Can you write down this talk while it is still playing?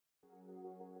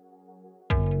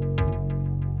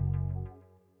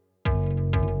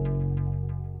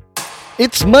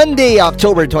It's Monday,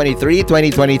 October 23,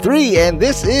 2023, and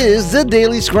this is the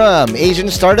Daily Scrum, Asian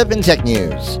Startup and Tech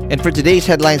News. And for today's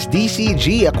headlines,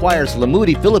 DCG acquires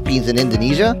Lamudi Philippines and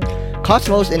Indonesia,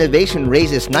 Cosmos Innovation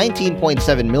raises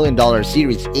 $19.7 million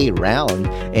Series A round,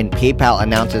 and PayPal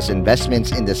announces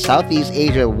investments in the Southeast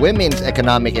Asia Women's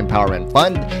Economic Empowerment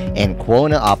Fund and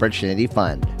Quona Opportunity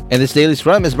Fund. And this Daily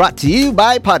Scrum is brought to you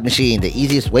by Pod Machine, the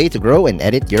easiest way to grow and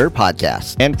edit your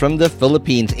podcast. And from the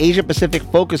Philippines,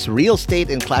 Asia-Pacific-focused real estate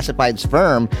and classifieds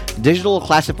firm Digital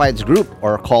Classifieds Group,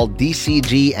 or called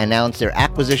DCG, announced their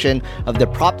acquisition of the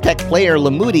PropTech player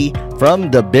Lamudi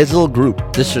from the Bizzle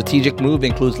Group. This strategic move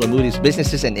includes Lamudi's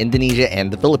businesses in Indonesia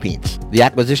and the Philippines. The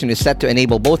acquisition is set to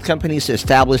enable both companies to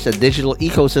establish a digital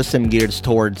ecosystem geared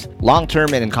towards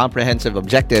long-term and comprehensive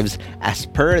objectives as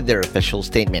per their official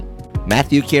statement.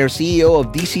 Matthew Kerr, CEO of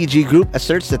DCG Group,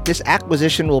 asserts that this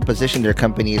acquisition will position their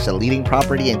company as a leading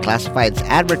property and classifieds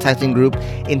advertising group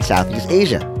in Southeast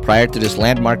Asia. Prior to this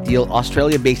landmark deal,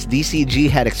 Australia-based DCG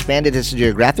had expanded its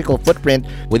geographical footprint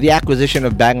with the acquisition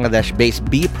of Bangladesh-based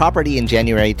B Property in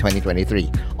January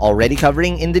 2023, already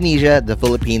covering Indonesia, the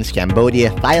Philippines, Cambodia,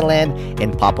 Thailand,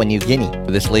 and Papua New Guinea.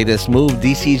 With this latest move,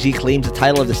 DCG claims the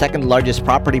title of the second largest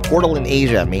property portal in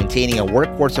Asia, maintaining a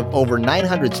workforce of over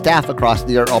 900 staff across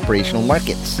their operational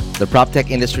markets. The PropTech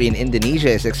industry in Indonesia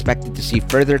is expected to see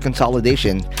further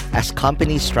consolidation as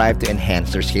companies strive to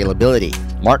enhance their scalability.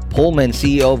 Mark Pullman,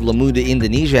 CEO of Lamudi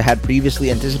Indonesia, had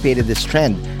previously anticipated this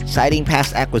trend, citing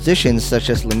past acquisitions such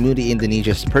as Lamudi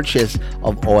Indonesia's purchase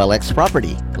of OLX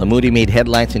property. Lamudi made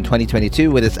headlines in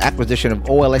 2022 with its acquisition of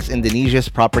OLX Indonesia's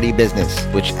property business,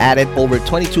 which added over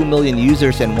 22 million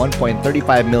users and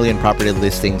 1.35 million property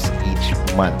listings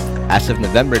each month. As of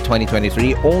November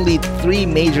 2023, only 3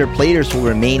 major players will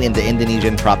remain in the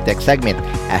Indonesian PropTech segment,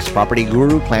 as Property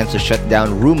Guru plans to shut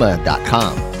down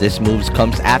Rumah.com. This move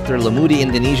comes after Lamudi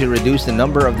Indonesia reduced the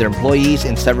number of their employees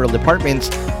in several departments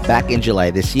back in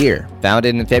July this year.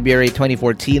 Founded in February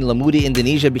 2014, Lamudi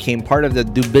Indonesia became part of the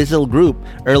Bizzle Group,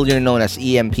 earlier known as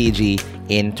EMPG,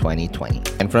 in 2020.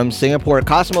 And from Singapore,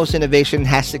 Cosmos Innovation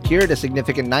has secured a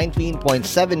significant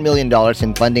 $19.7 million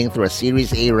in funding through a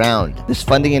Series A round. This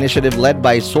funding initiative, led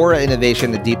by Sora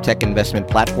Innovation, a deep tech investment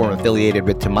platform affiliated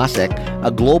with Temasek, a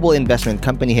global investment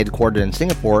company headquartered in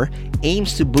Singapore,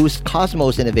 aims to boost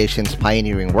Cosmos Innovation's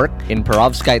pioneering work in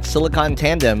perovskite silicon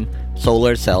tandem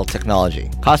solar cell technology.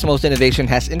 Cosmos Innovation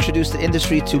has introduced the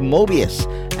industry to Mobius,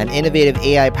 an innovative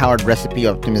AI-powered recipe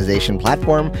optimization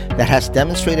platform that has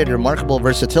demonstrated remarkable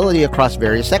versatility across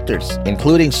various sectors,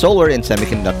 including solar and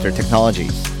semiconductor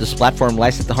technologies. This platform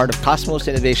lies at the heart of Cosmos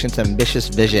Innovation's ambitious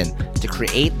vision to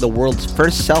create the world's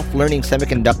first self-learning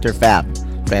semiconductor fab,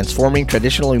 transforming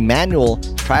traditionally manual,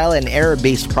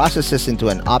 trial-and-error-based processes into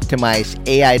an optimized,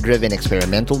 AI-driven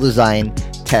experimental design,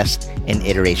 test, and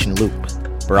iteration loop.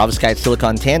 Perovskite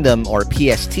silicon tandem, or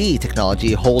PST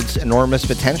technology, holds enormous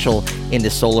potential in the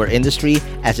solar industry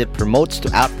as it promotes to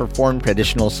outperform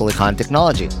traditional silicon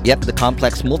technology. Yet the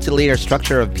complex multi-layer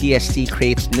structure of PST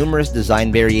creates numerous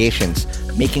design variations,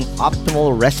 making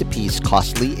optimal recipes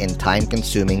costly and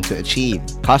time-consuming to achieve.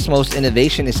 Cosmos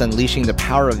Innovation is unleashing the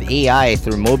power of AI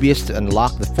through Mobius to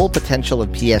unlock the full potential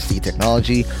of PST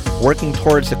technology, working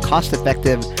towards a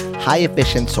cost-effective,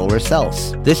 high-efficient solar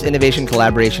cells. This innovation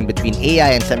collaboration between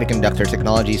AI and semiconductor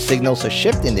technology signals a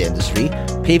shift in the industry,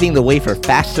 paving the way for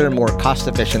faster, more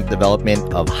cost-efficient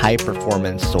development of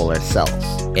high-performance solar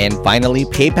cells. And finally,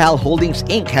 PayPal Holdings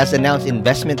Inc. has announced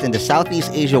investment in the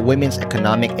Southeast Asia Women's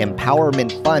Economic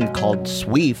Empowerment Fund called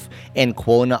SWEEF and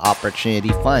Quona Opportunity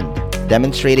Fund,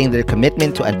 demonstrating their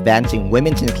commitment to advancing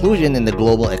women's inclusion in the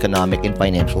global economic and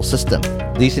financial system.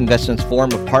 These investments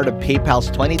form a part of PayPal's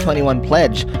 2021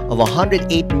 pledge of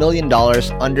 $108 million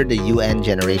under the UN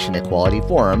Generation Equality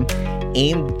Forum,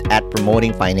 aimed at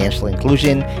promoting financial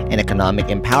inclusion and economic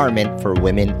empowerment for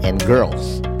women and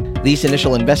girls. These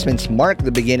initial investments mark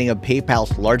the beginning of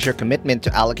PayPal's larger commitment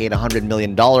to allocate $100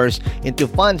 million into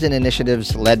funds and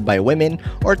initiatives led by women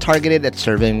or targeted at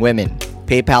serving women.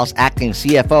 PayPal's acting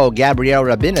CFO, Gabrielle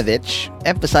Rabinovich,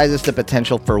 emphasizes the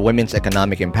potential for women's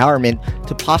economic empowerment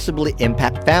to possibly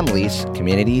impact families,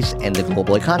 communities, and the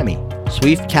global economy.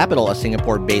 SWEEF Capital, a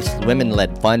Singapore-based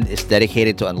women-led fund, is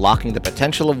dedicated to unlocking the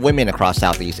potential of women across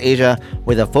Southeast Asia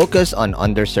with a focus on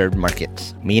underserved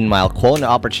markets. Meanwhile, Quona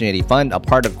Opportunity Fund, a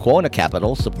part of Quona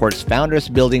Capital, supports founders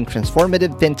building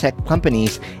transformative fintech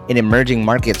companies in emerging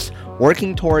markets,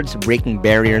 working towards breaking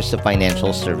barriers to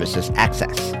financial services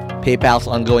access. PayPal's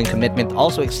ongoing commitment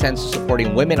also extends to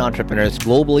supporting women entrepreneurs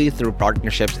globally through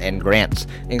partnerships and grants,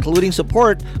 including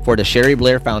support for the Sherry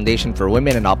Blair Foundation for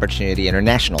Women and Opportunity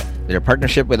International. Their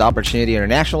partnership with Opportunity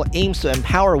International aims to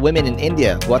empower women in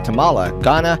India, Guatemala,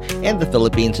 Ghana, and the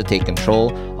Philippines to take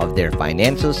control of their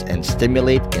finances and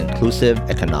stimulate inclusive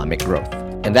economic growth.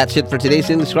 And that's it for today's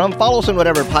Daily Scrum. Follow us on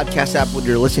whatever podcast app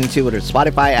you're listening to, whether it's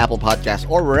Spotify, Apple Podcasts,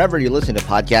 or wherever you listen to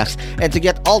podcasts. And to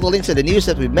get all the links to the news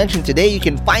that we've mentioned today, you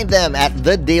can find them at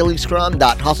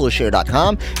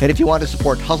thedailyscrum.hustleshare.com. And if you want to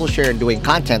support HustleShare in doing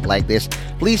content like this,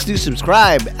 please do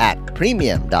subscribe at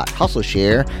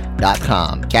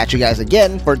premium.hustleshare.com. Catch you guys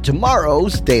again for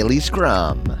tomorrow's Daily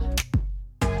Scrum.